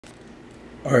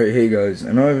Alright, hey guys,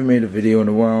 I know I haven't made a video in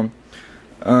a while.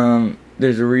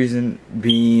 There's a reason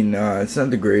being, it's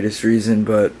not the greatest reason,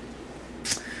 but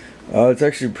it's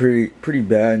actually pretty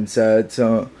bad and sad.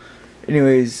 So,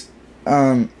 anyways,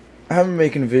 I haven't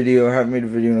made a video. I haven't made a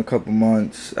video in a couple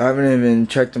months. I haven't even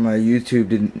checked on my YouTube,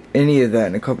 did any of that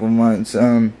in a couple months.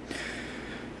 And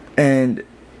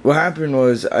what happened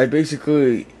was I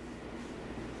basically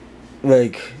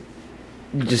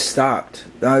just stopped.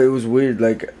 It was weird.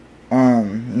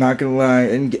 Not gonna lie,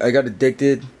 and I got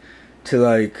addicted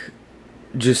to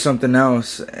just something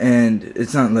else, and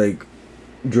it's not like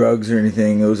drugs or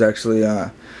anything. It was actually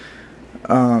it's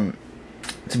a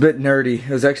bit nerdy. It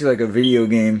was actually like a video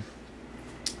game,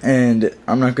 and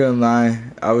I'm not gonna lie,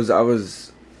 I was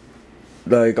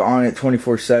like on it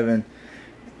 24/7,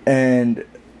 and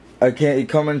I can't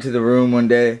come into the room one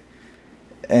day,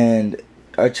 and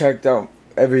I checked out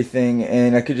everything,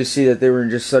 and I could just see that they were in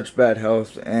just such bad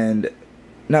health, and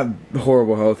not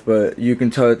horrible health, but you can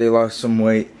tell that they lost some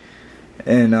weight,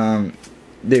 and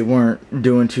they weren't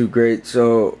doing too great.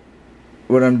 So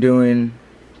what I'm doing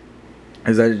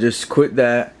is I just quit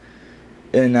that,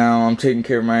 and now I'm taking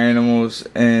care of my animals.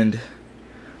 And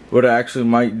what I actually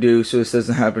might do, so this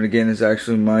doesn't happen again, is I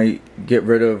actually might get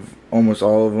rid of almost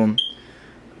all of them,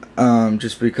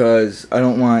 just because I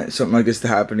don't want something like this to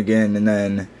happen again, and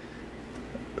then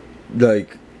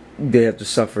they have to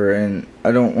suffer, and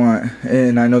I don't want,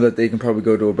 and I know that they can probably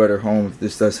go to a better home if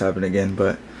this does happen again.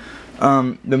 But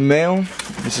the male,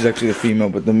 this is actually the female,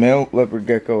 but the male leopard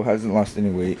gecko hasn't lost any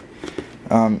weight.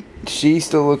 She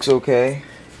still looks okay.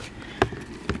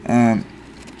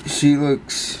 She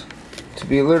looks to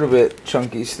be a little bit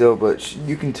chunky still, but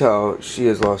you can tell she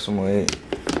has lost some weight.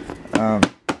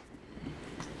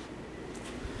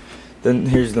 Then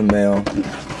here's the male,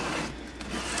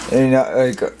 and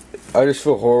I just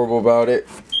feel horrible about it.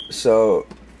 So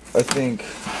I think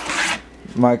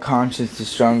my conscience is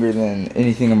stronger than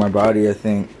anything in my body, I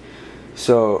think.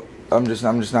 So I'm just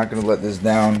not gonna let this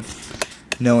down,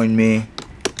 knowing me.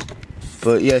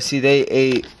 But yeah, see, they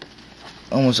ate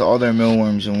almost all their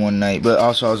mealworms in one night. But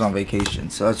also I was on vacation,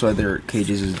 so that's why their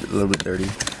cages is a little bit dirty.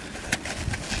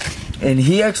 And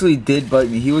he actually did bite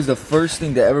me. He was the first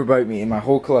thing to ever bite me in my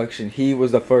whole collection. He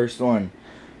was the first one.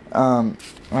 I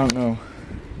don't know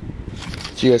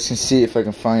if you guys can see, if I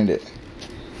can find it.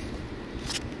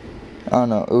 I don't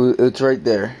know. It's right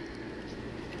there.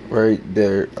 Right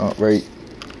there. Oh, right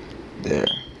there.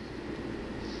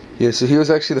 Yeah, so he was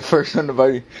actually the first one to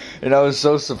bite me. And I was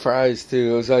so surprised,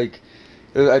 too. It was like,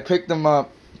 I picked him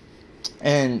up,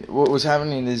 and what was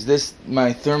happening is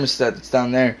my thermostat that's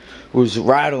down there was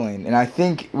rattling. And I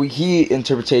think what he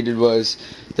interpreted was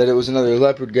that it was another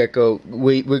leopard gecko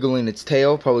wiggling its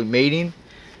tail, probably mating.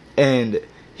 And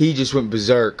he just went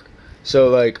berserk.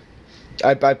 So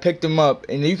I picked him up,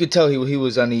 and you could tell he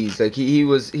was uneasy. He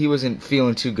wasn't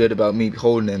feeling too good about me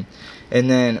holding him. And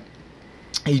then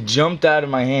he jumped out of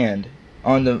my hand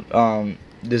on the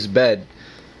this bed,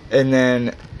 and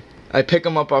then I pick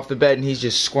him up off the bed, and he's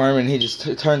just squirming. He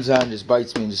just turns on, and just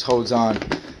bites me, and just holds on.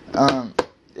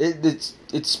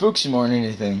 It spooks you more than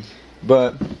anything.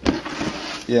 But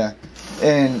yeah,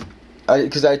 and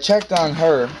because I checked on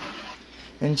her,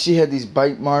 and she had these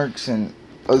bite marks and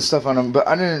other stuff on them, but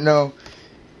I didn't know,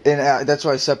 and that's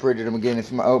why I separated them again.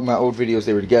 If my old videos,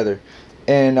 they were together,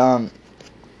 and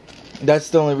that's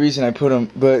the only reason I put them.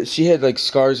 But she had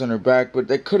scars on her back, but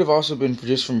that could have also been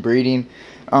just from breeding,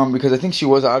 because I think she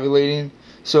was ovulating.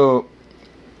 So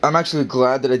I'm actually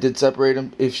glad that I did separate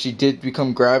them. If she did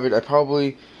become gravid, I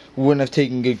probably wouldn't have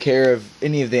taken good care of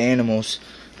any of the animals.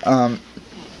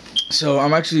 So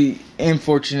I'm actually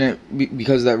fortunate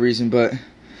because of that reason. But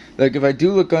if I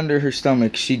do look under her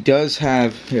stomach, she does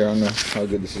have, here, I don't know how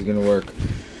good this is gonna work,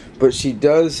 but she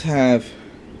does have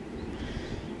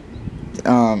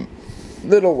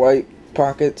little white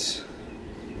pockets.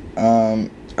 I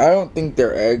don't think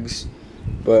they're eggs,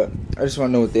 but I just want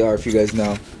to know what they are if you guys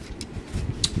know.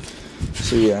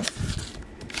 So yeah,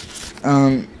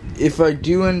 if I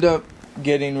do end up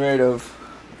getting rid of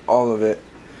all of it,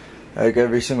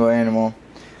 every single animal,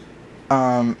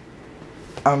 I'm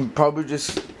probably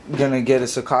just gonna get a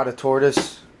Sulcata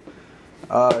tortoise.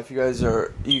 If you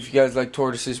guys like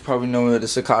tortoises, you probably know what a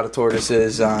Sulcata tortoise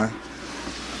is.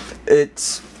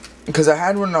 It's because I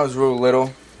had one when I was real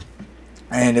little,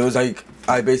 and it was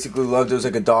I basically loved it. It was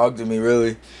like a dog to me,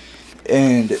 really.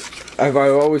 And I've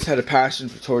always had a passion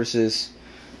for tortoises.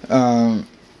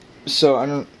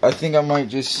 So I think I might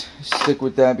just stick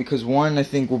with that, because one, I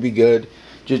think, will be good.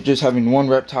 Just having one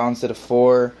reptile instead of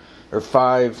 4 or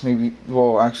 5, maybe.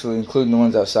 Well, actually, including the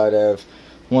ones outside, I have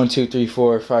 1, 2, 3,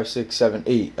 4, 5, 6, 7,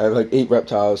 8. I have 8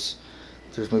 reptiles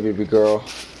There's my baby girl,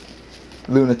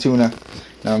 Luna Tuna.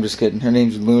 No, I'm just kidding. Her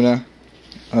name's Luna.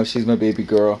 Oh, she's my baby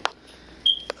girl.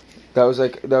 That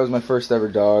was my first ever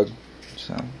dog,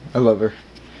 so I love her.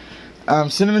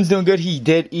 Cinnamon's doing good. He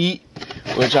did eat,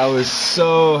 which I was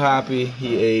so happy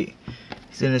he ate.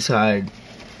 He's in his hide.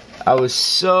 I was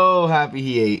so happy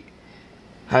he ate.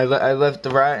 I left the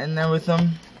rat in there with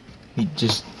him.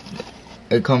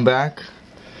 It come back,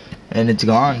 and it's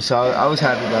gone. So I was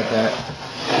happy about that.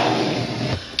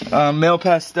 Male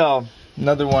Pastel,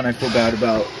 another one I feel bad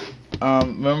about.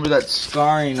 Remember that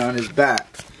scarring on his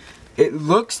back? It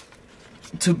looks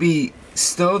to be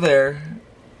still there,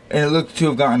 and it looked to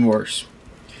have gotten worse.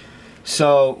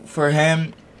 So for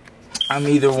him, I'm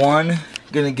either one,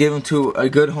 gonna give him to a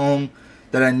good home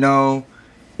that I know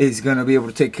is gonna be able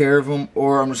to take care of him,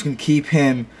 or I'm just gonna keep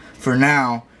him for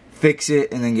now, fix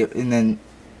it, and then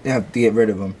have to get rid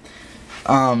of him.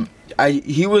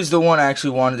 He was the one I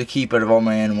actually wanted to keep out of all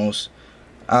my animals,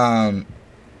 because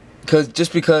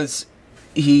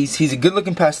he's a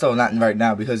good-looking pastel, not right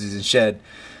now because he's in shed,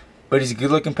 but he's a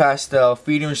good-looking pastel.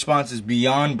 Feeding response is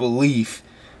beyond belief.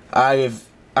 I've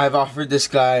offered this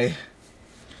guy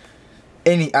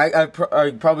I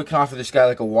probably can offer this guy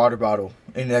like a water bottle,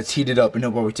 and that's heated up, and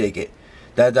he'll probably take it.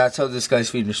 That's how this guy's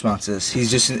feeding response is.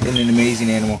 He's just an amazing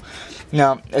animal.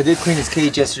 Now, I did clean his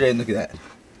cage yesterday, and look at that.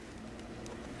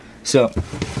 So,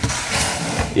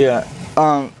 yeah.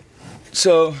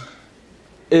 So,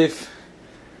 if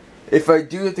I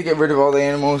do have to get rid of all the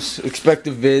animals, expect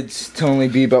the vids to only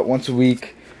be about once a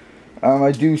week.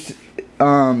 I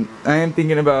am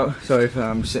thinking about, sorry if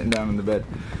I'm sitting down in the bed.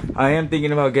 I am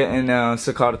thinking about getting a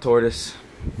Sakata tortoise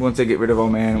once I get rid of all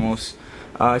my animals.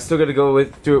 I still got to go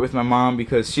through it with my mom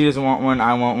because she doesn't want one,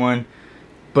 I want one.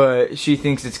 But she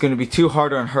thinks it's going to be too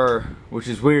hard on her, which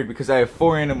is weird because I have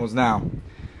 4 animals now.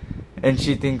 And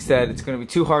she thinks that it's going to be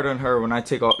too hard on her when I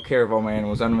take care of all my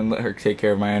animals. I'm going to let her take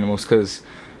care of my animals because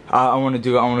I want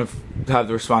to have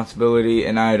the responsibility,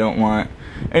 and I don't want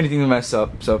anything to mess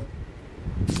up. So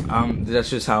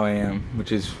that's just how I am,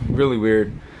 which is really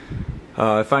weird.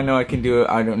 If I know I can do it,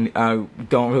 I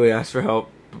don't really ask for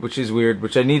help, which is weird,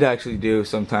 which I need to actually do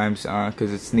sometimes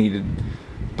because it's needed.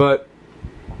 But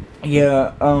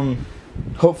yeah,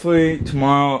 hopefully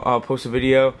tomorrow I'll post a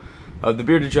video of the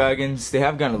bearded dragons. They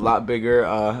have gotten a lot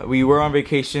bigger. We were on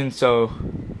vacation, so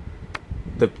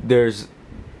there's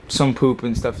some poop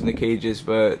and stuff in the cages,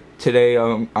 but today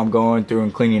I'm going through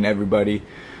and cleaning everybody,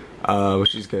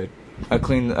 which is good. I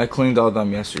cleaned all of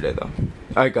them yesterday though.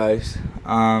 Alright guys,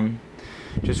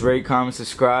 just rate, comment,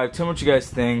 subscribe, tell me what you guys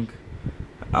think.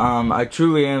 I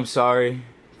truly am sorry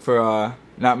for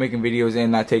not making videos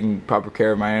and not taking proper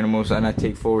care of my animals, and I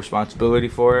take full responsibility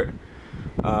for it.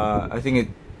 I think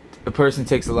a person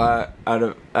takes a lot out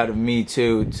of me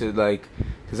too, to like,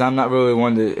 because I'm not really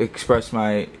one to express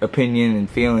my opinion and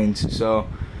feelings. So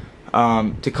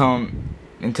to come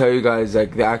and tell you guys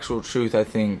like the actual truth, I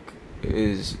think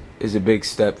is a big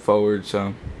step forward.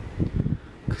 So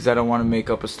because I don't want to make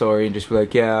up a story and just be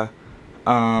like, yeah,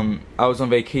 I was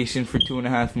on vacation for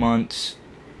 2.5 months,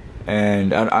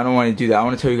 and I don't want to do that. I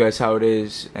want to tell you guys how it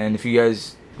is, and if you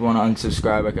guys want to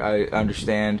unsubscribe, I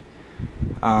understand.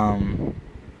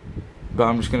 But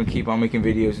I'm just gonna keep on making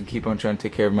videos and keep on trying to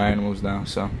take care of my animals now.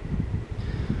 So,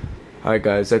 alright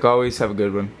guys, like always, have a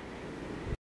good one.